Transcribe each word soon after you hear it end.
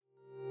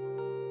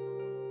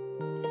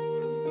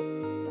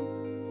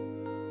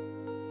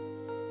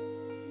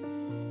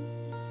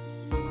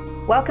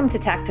Welcome to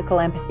Tactical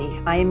Empathy.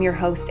 I am your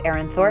host,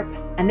 Erin Thorpe,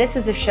 and this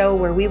is a show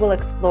where we will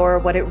explore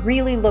what it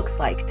really looks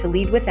like to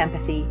lead with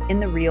empathy in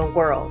the real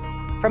world.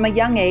 From a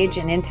young age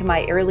and into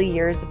my early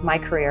years of my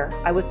career,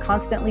 I was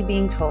constantly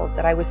being told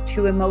that I was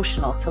too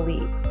emotional to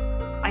lead.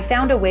 I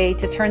found a way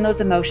to turn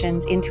those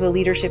emotions into a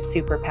leadership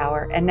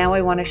superpower, and now I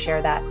want to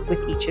share that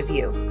with each of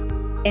you.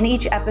 In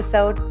each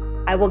episode,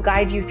 I will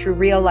guide you through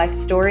real-life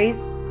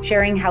stories,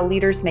 sharing how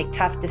leaders make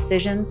tough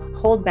decisions,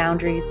 hold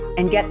boundaries,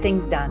 and get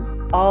things done,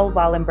 all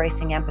while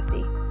embracing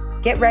empathy.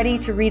 Get ready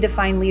to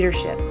redefine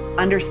leadership,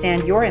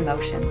 understand your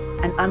emotions,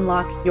 and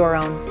unlock your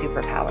own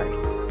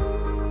superpowers.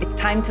 It's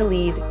time to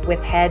lead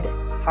with head,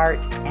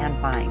 heart,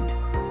 and mind.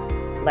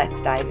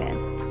 Let's dive in.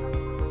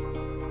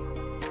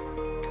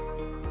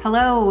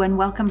 Hello, and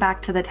welcome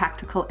back to the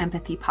Tactical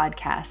Empathy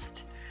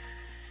Podcast.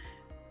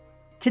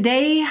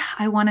 Today,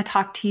 I want to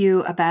talk to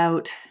you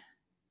about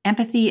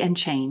empathy and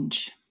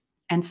change,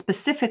 and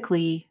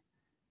specifically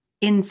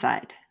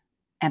inside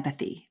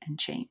empathy and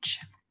change.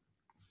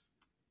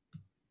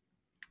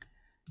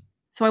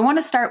 So I want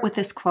to start with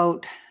this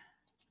quote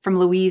from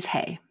Louise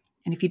Hay.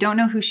 And if you don't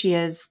know who she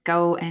is,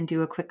 go and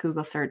do a quick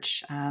Google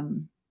search.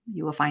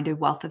 You will find a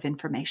wealth of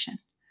information.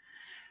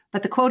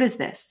 But the quote is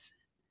this: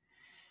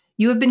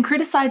 "You have been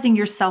criticizing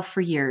yourself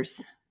for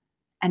years,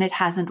 and it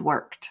hasn't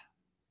worked.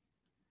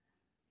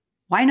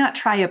 Why not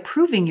try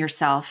approving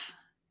yourself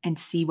and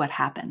see what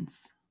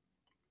happens?"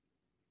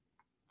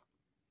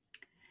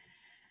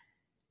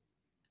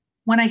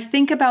 When I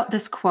think about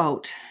this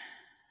quote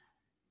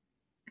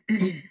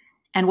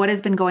and what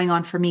has been going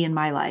on for me in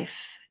my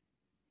life,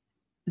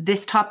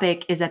 this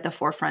topic is at the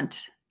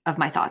forefront of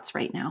my thoughts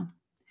right now.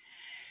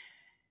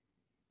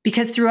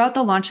 Because throughout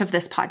the launch of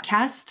this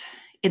podcast,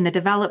 in the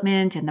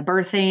development and the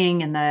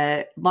birthing and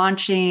the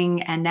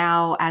launching, and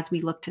now as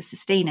we look to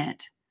sustain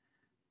it,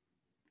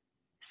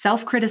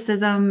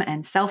 self-criticism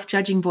and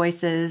self-judging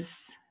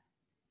voices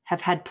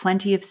have had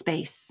plenty of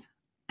space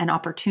and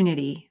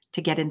opportunity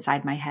to get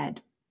inside my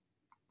head.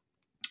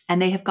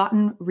 And they have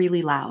gotten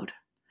really loud.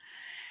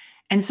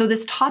 And so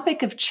this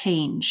topic of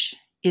change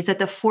is at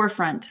the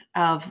forefront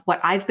of what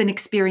I've been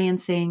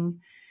experiencing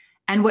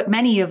and what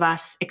many of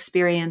us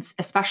experience,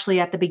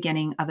 especially at the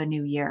beginning of a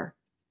new year.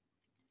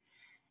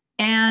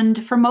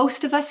 And for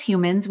most of us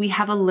humans, we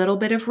have a little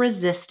bit of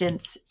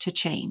resistance to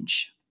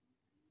change.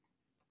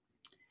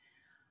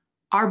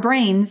 Our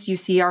brains, you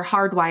see, are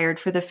hardwired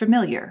for the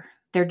familiar.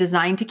 They're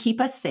designed to keep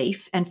us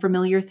safe, and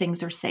familiar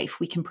things are safe.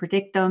 We can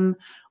predict them.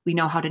 We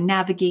know how to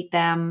navigate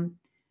them.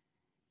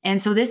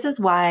 And so this is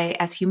why,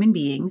 as human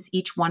beings,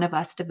 each one of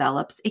us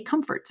develops a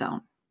comfort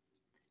zone.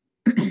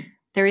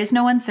 There is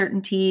no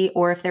uncertainty,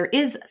 or if there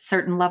is a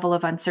certain level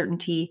of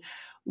uncertainty,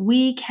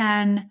 we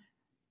can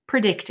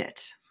predict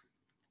it.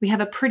 We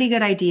have a pretty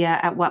good idea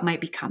at what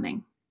might be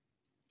coming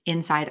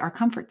inside our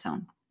comfort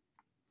zone.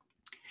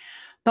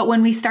 But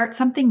when we start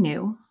something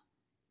new,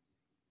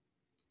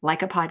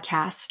 like a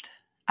podcast,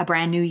 a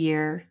brand new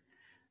year,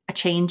 a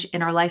change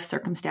in our life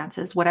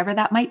circumstances, whatever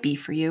that might be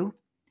for you,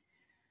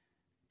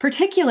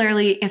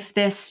 particularly if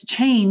this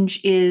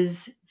change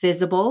is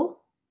visible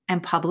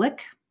and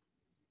public,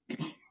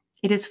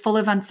 it is full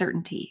of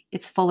uncertainty.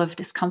 It's full of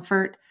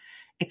discomfort.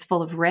 It's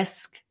full of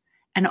risk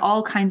and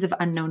all kinds of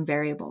unknown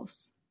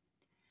variables.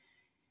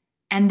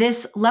 And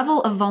this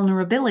level of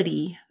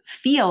vulnerability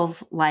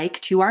feels like,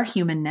 to our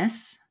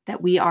humanness,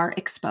 that we are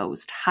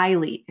exposed,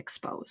 highly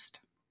exposed.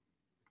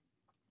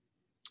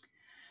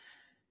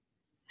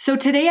 So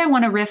today I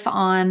want to riff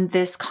on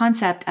this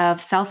concept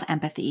of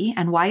self-empathy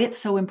and why it's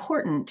so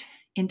important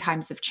in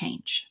times of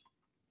change.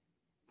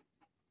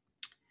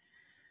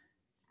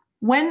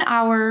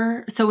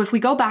 So if we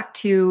go back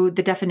to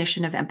the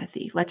definition of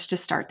empathy, let's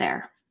just start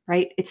there,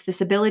 right? It's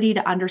this ability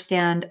to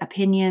understand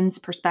opinions,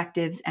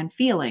 perspectives, and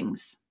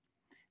feelings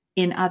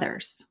in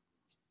others.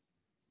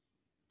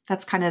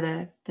 That's kind of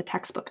the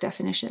textbook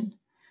definition.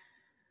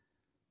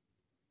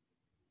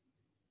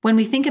 When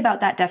we think about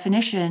that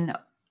definition,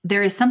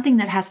 there is something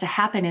that has to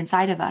happen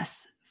inside of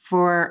us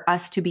for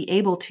us to be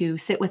able to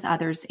sit with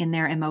others in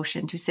their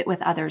emotion, to sit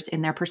with others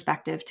in their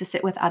perspective, to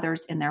sit with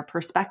others in their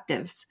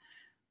perspectives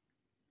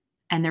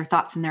and their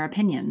thoughts and their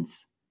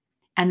opinions.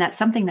 And that's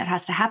something that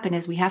has to happen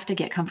is we have to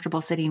get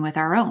comfortable sitting with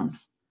our own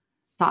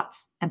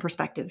thoughts and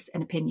perspectives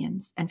and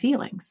opinions and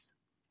feelings.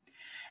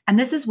 And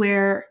this is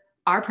where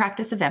our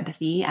practice of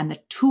empathy and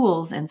the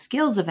tools and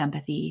skills of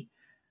empathy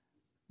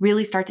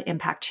really start to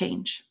impact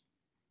change.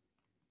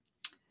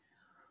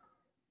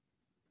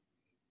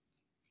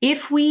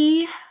 If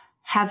we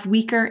have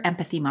weaker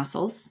empathy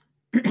muscles,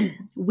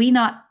 we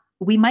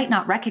might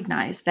not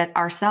recognize that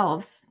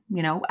ourselves,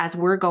 as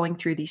we're going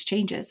through these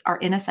changes, are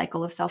in a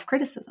cycle of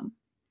self-criticism.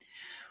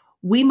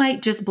 We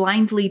might just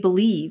blindly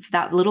believe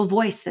that little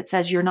voice that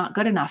says, "You're not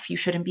good enough. You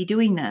shouldn't be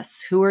doing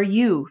this. Who are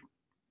you?"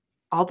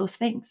 All those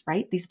things,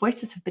 right? These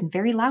voices have been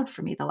very loud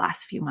for me the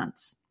last few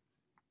months.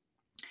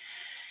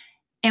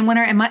 And when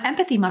our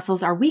empathy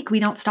muscles are weak, we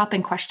don't stop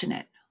and question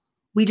it.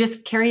 We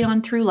just carry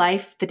on through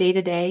life, the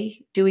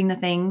day-to-day, doing the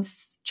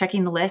things,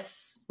 checking the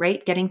lists,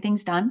 right? Getting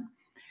things done.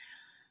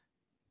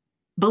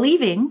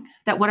 believing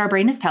that what our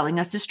brain is telling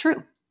us is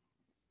true.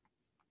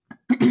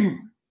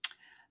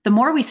 The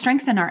more we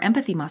strengthen our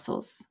empathy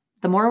muscles,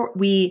 the more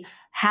we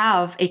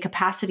have a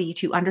capacity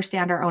to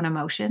understand our own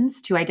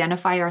emotions, to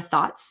identify our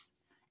thoughts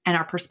and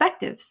our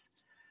perspectives,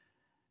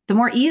 the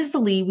more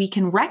easily we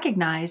can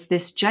recognize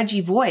this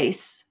judgy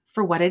voice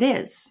for what it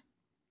is.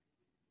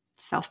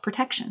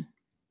 Self-protection,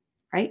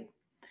 right?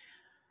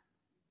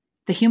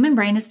 The human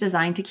brain is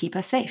designed to keep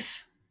us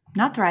safe,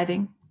 not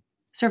thriving,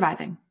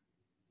 surviving.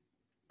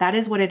 That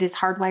is what it is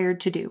hardwired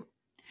to do.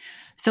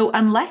 So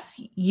unless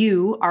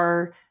you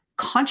are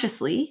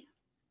consciously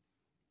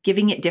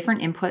giving it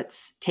different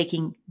inputs,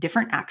 taking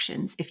different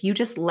actions, if you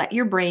just let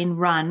your brain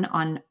run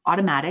on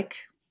automatic,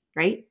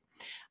 right,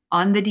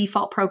 on the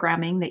default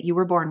programming that you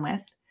were born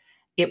with,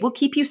 it will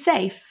keep you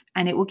safe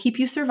and it will keep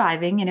you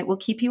surviving and it will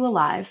keep you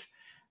alive.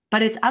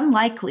 But it's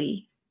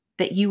unlikely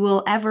that you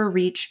will ever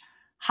reach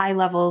high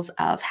levels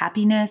of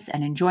happiness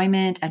and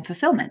enjoyment and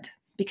fulfillment,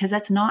 because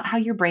that's not how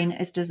your brain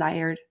is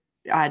designed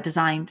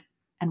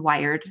and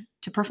wired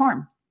to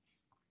perform.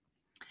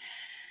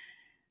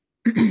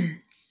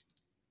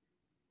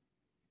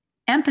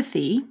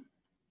 Empathy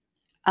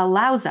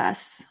allows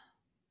us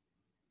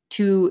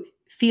to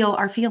feel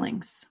our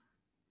feelings,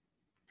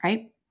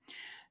 right?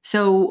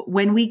 So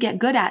when we get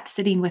good at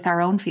sitting with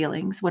our own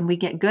feelings, when we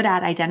get good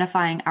at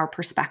identifying our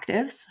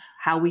perspectives,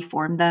 how we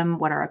form them,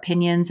 what our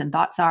opinions and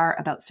thoughts are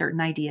about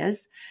certain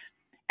ideas,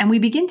 and we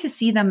begin to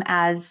see them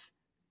as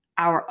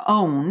our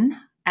own,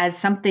 as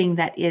something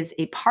that is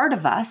a part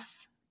of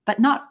us, but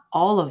not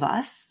all of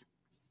us,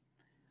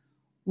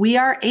 we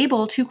are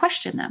able to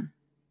question them.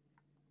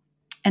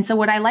 And so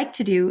what I like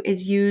to do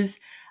is use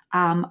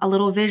a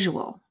little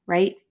visual,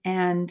 right?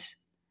 And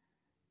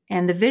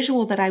the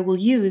visual that I will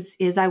use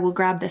is I will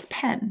grab this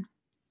pen.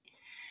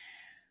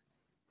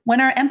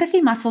 When our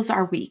empathy muscles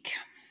are weak,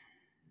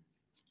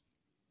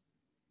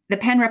 the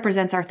pen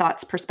represents our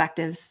thoughts,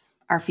 perspectives,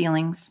 our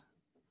feelings,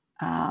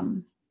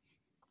 all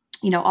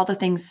the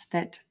things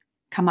that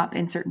come up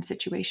in certain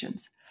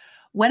situations.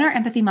 When our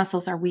empathy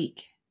muscles are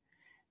weak,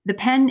 the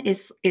pen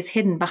is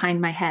hidden behind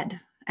my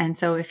head. And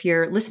so if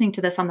you're listening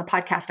to this on the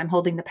podcast, I'm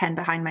holding the pen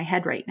behind my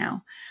head right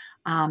now.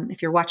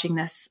 If you're watching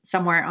this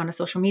somewhere on a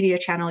social media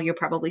channel, you're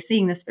probably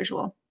seeing this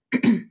visual.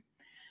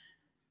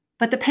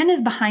 But the pen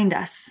is behind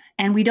us,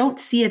 and we don't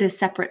see it as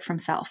separate from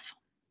self.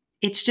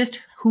 It's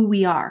just who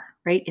we are,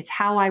 right? It's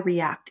how I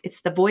react. It's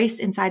the voice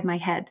inside my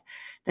head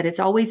that it's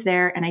always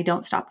there, and I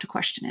don't stop to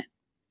question it.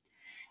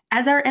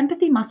 As our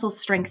empathy muscles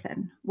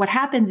strengthen, what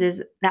happens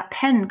is that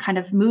pen kind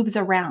of moves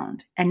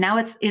around, and now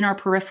it's in our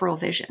peripheral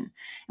vision.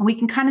 And we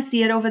can kind of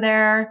see it over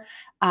there.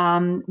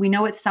 We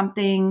know it's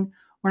something.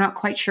 We're not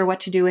quite sure what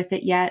to do with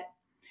it yet.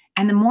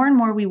 And the more and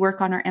more we work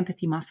on our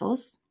empathy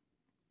muscles,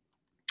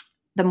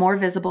 the more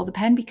visible the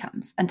pen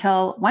becomes,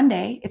 until one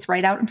day it's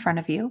right out in front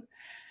of you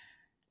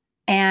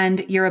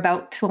and you're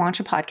about to launch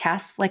a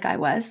podcast like I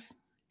was,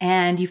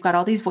 and you've got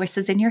all these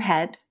voices in your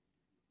head,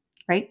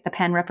 right? The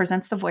pen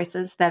represents the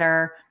voices that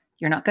are,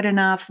 you're not good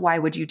enough. Why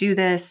would you do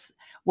this?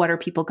 What are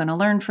people going to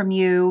learn from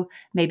you?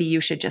 Maybe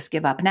you should just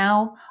give up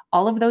now.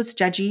 All of those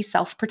judgy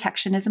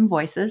self-protectionism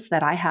voices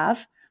that I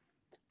have,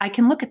 I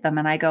can look at them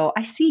and I go,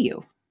 I see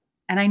you.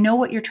 And I know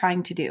what you're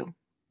trying to do.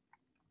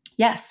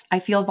 Yes, I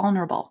feel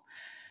vulnerable.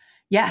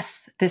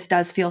 Yes, this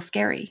does feel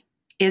scary.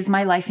 Is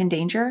my life in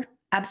danger?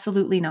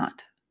 Absolutely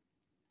not.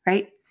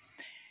 Right?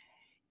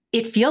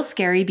 It feels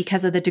scary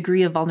because of the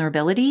degree of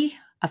vulnerability,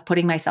 of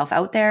putting myself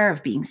out there,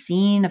 of being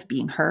seen, of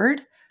being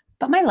heard.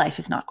 But my life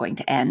is not going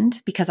to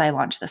end because I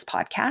launched this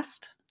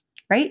podcast,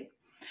 right?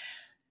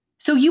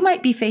 So you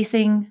might be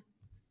facing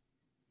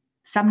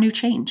some new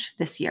change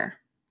this year,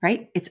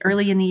 right? It's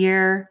early in the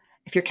year.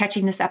 If you're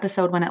catching this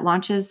episode when it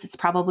launches, it's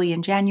probably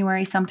in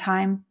January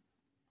sometime.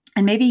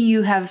 And maybe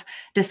you have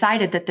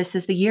decided that this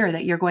is the year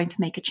that you're going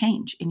to make a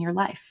change in your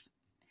life.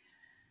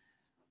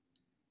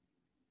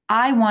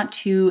 I want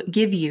to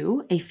give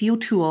you a few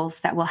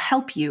tools that will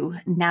help you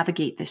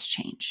navigate this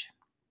change.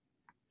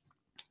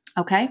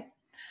 Okay?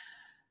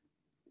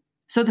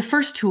 So the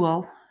first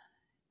tool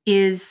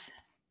is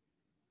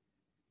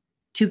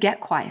to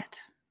get quiet.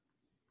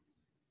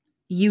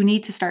 You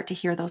need to start to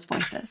hear those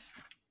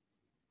voices.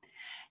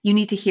 You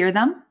need to hear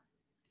them.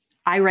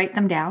 I write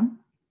them down.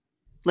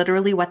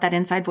 Literally what that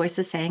inside voice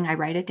is saying, I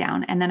write it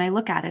down, and then I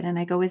look at it and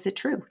I go, is it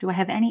true? Do I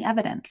have any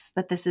evidence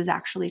that this is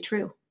actually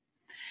true?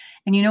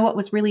 And you know what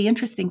was really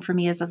interesting for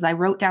me is as I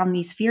wrote down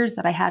these fears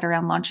that I had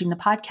around launching the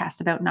podcast,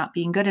 about not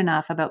being good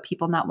enough, about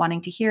people not wanting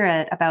to hear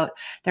it, about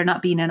there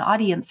not being an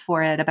audience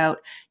for it, about,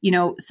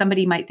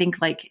 somebody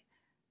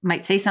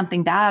might say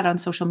something bad on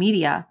social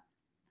media.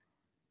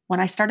 When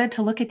I started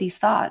to look at these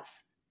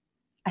thoughts,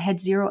 I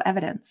had zero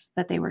evidence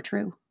that they were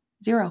true.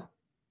 Zero.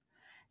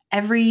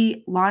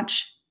 Every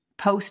launch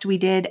post we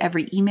did,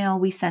 every email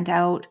we sent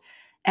out,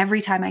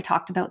 every time I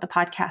talked about the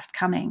podcast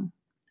coming,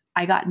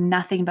 I got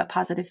nothing but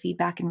positive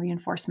feedback and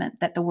reinforcement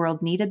that the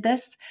world needed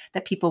this,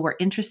 that people were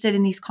interested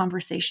in these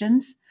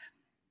conversations.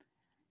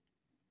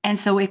 And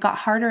so it got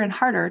harder and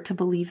harder to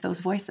believe those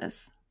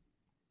voices.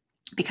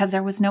 because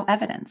there was no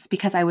evidence,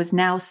 because I was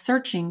now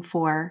searching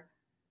for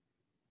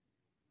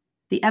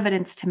the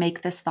evidence to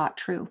make this thought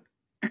true.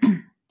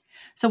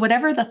 So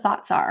whatever the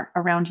thoughts are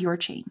around your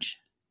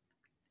change,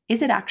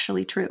 is it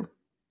actually true?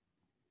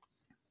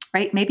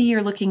 Right? Maybe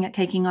you're looking at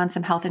taking on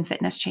some health and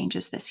fitness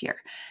changes this year.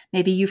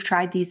 Maybe you've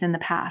tried these in the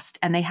past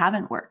and they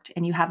haven't worked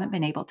and you haven't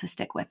been able to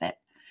stick with it.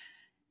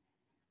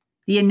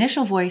 The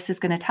initial voice is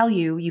going to tell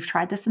you you've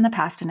tried this in the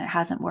past and it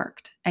hasn't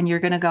worked. And you're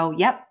going to go,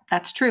 yep,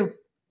 that's true.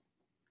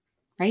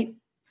 Right?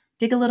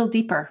 Dig a little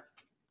deeper.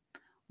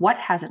 What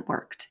hasn't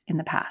worked in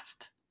the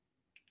past?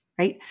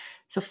 Right?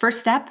 So first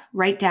step,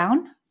 write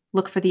down,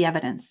 look for the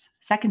evidence.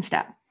 Second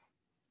step,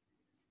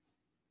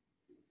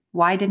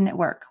 why didn't it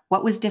work?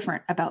 What was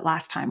different about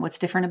last time? What's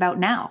different about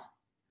now?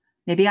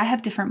 Maybe I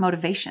have different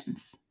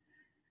motivations,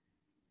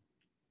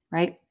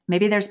 right?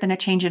 Maybe there's been a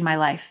change in my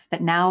life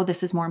that now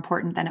this is more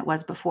important than it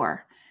was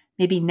before.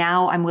 Maybe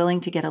now I'm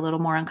willing to get a little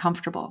more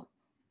uncomfortable.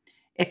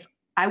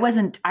 I've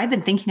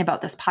been thinking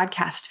about this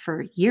podcast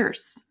for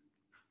years,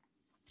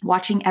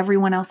 watching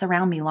everyone else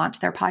around me launch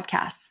their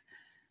podcasts.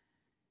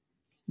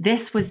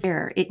 This was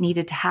where it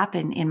needed to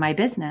happen in my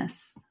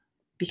business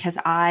because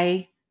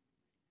I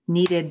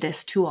needed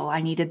this tool.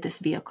 I needed this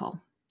vehicle.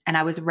 And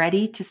I was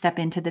ready to step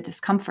into the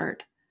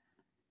discomfort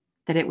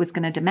that it was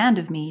going to demand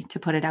of me to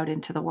put it out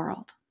into the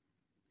world.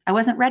 I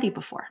wasn't ready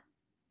before.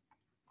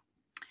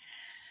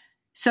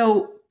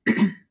 So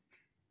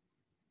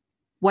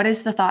what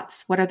is the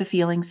thoughts? What are the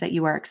feelings that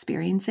you are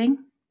experiencing?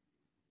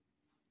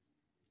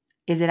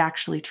 Is it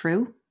actually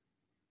true?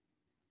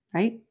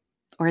 Right?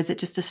 Or is it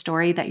just a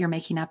story that you're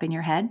making up in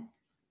your head?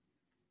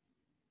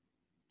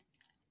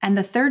 And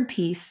the third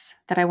piece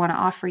that I want to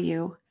offer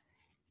you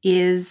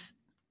is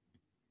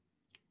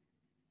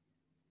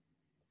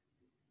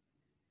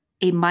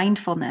a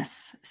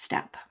mindfulness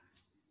step.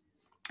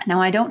 Now,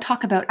 I don't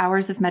talk about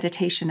hours of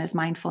meditation as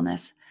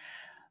mindfulness,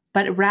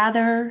 but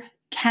rather,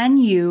 can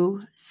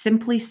you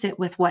simply sit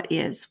with what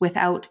is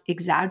without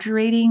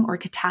exaggerating or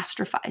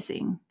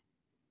catastrophizing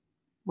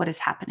what is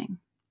happening?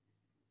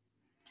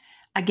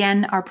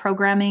 Again, our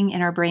programming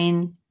in our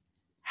brain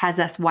has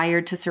us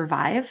wired to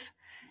survive,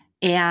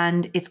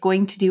 and it's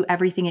going to do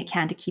everything it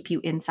can to keep you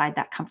inside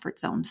that comfort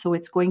zone. So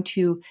it's going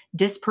to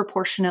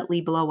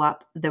disproportionately blow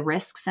up the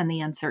risks and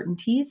the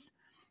uncertainties,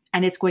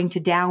 and it's going to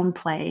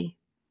downplay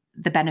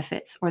the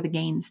benefits or the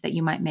gains that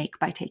you might make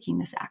by taking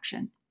this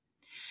action.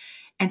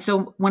 And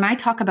so when I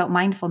talk about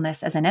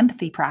mindfulness as an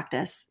empathy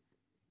practice,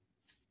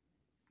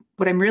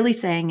 what I'm really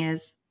saying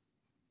is,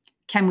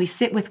 can we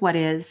sit with what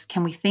is?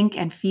 Can we think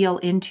and feel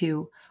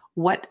into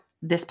what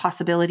this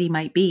possibility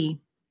might be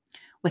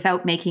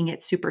without making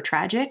it super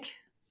tragic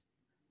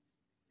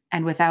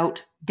and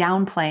without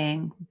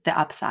downplaying the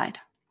upside?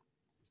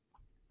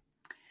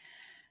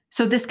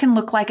 So this can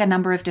look like a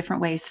number of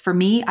different ways. For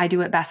me, I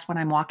do it best when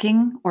I'm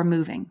walking or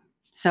moving.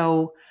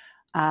 So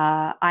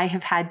I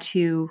have had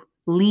to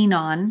lean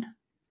on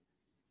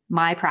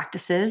my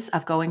practices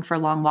of going for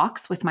long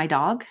walks with my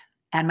dog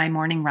and my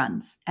morning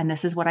runs. And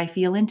this is what I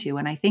feel into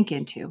and I think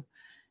into.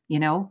 You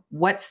know,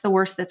 what's the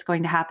worst that's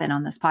going to happen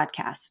on this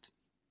podcast?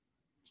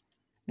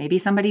 Maybe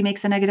somebody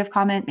makes a negative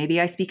comment.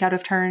 Maybe I speak out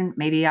of turn.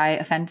 Maybe I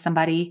offend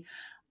somebody,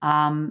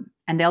 and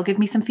they'll give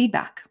me some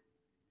feedback.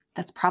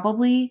 That's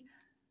probably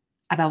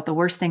about the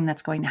worst thing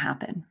that's going to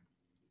happen.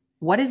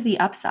 What is the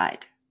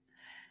upside?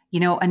 You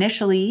know,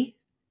 initially,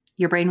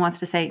 your brain wants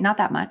to say, not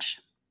that much,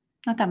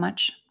 not that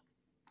much.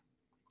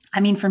 I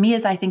mean, for me,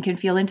 as I think and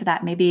feel into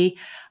that, maybe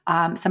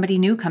somebody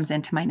new comes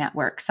into my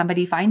network.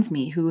 Somebody finds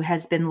me who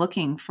has been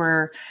looking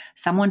for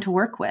someone to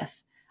work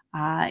with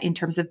in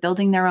terms of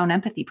building their own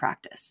empathy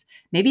practice.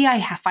 Maybe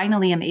I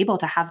finally am able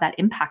to have that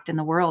impact in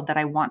the world that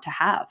I want to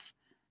have,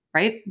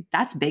 right?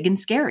 That's big and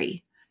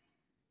scary.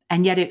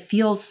 And yet it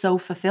feels so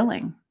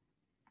fulfilling.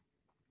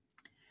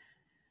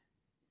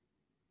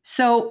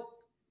 So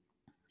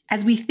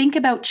as we think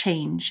about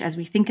change, as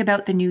we think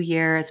about the new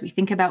year, as we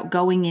think about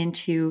going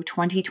into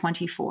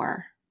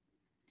 2024,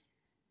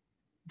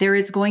 there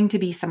is going to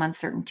be some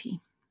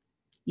uncertainty.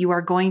 You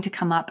are going to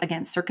come up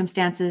against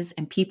circumstances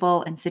and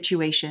people and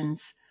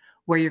situations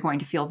where you're going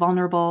to feel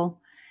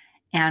vulnerable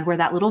and where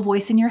that little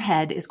voice in your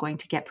head is going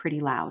to get pretty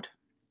loud.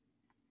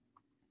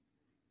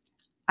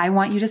 I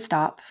want you to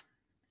stop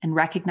and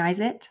recognize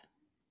it.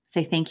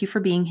 Say thank you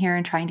for being here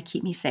and trying to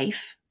keep me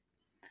safe.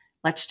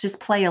 Let's just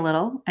play a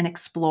little and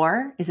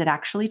explore. Is it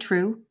actually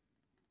true?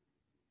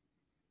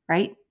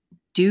 Right?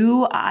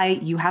 You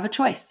have a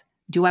choice.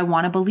 Do I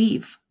want to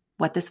believe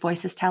what this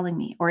voice is telling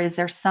me? Or is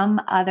there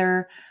some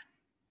other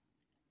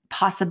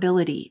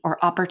possibility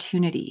or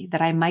opportunity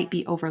that I might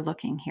be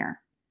overlooking here?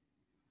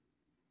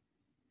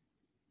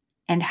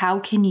 And how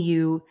can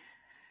you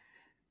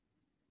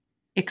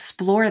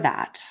explore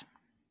that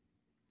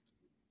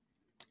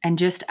and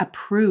just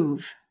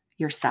approve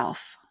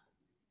yourself?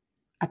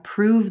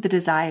 Approve the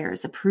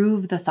desires,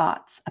 approve the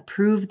thoughts,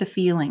 approve the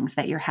feelings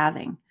that you're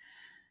having.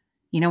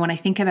 You know, when I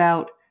think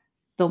about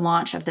the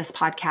launch of this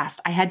podcast,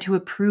 I had to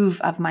approve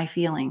of my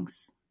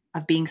feelings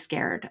of being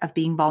scared, of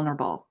being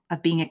vulnerable,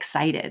 of being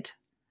excited,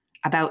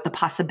 about the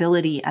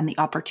possibility and the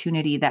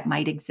opportunity that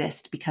might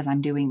exist because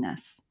I'm doing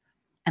this.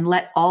 And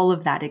let all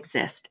of that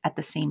exist at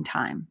the same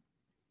time.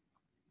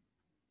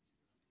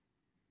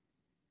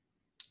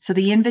 So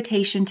the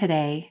invitation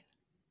today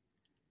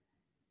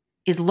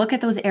is look at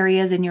those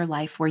areas in your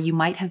life where you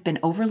might have been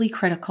overly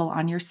critical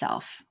on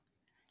yourself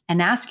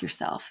and ask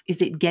yourself,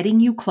 is it getting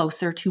you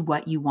closer to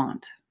what you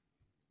want?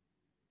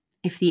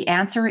 If the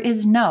answer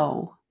is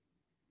no,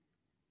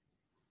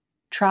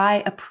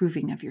 try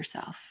approving of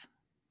yourself.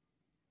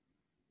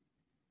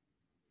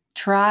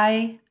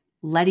 Try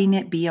letting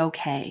it be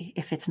okay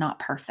if it's not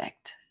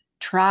perfect.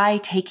 Try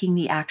taking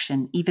the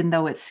action, even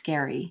though it's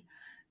scary.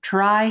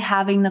 Try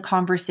having the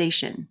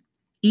conversation,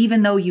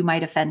 even though you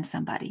might offend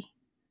somebody,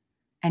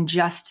 and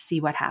just see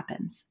what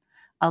happens.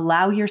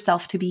 Allow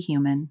yourself to be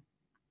human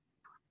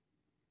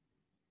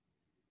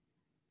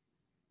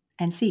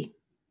and see.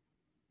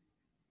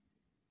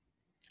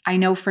 I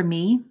know for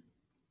me,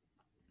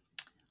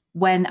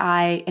 when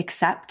I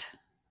accept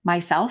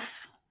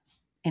myself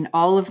in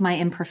all of my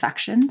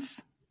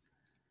imperfections,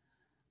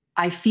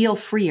 I feel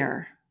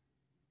freer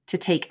to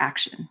take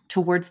action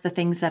towards the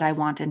things that I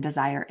want and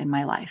desire in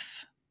my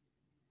life.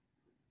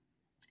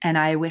 And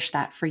I wish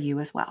that for you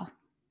as well.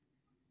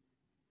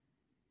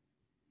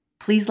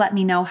 Please let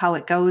me know how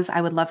it goes.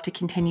 I would love to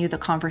continue the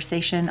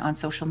conversation on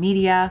social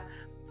media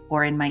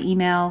or in my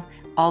email.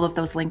 All of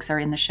those links are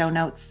in the show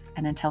notes.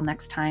 And until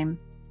next time,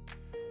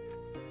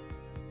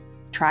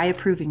 try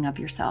approving of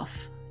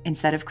yourself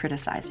instead of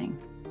criticizing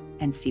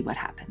and see what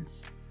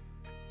happens.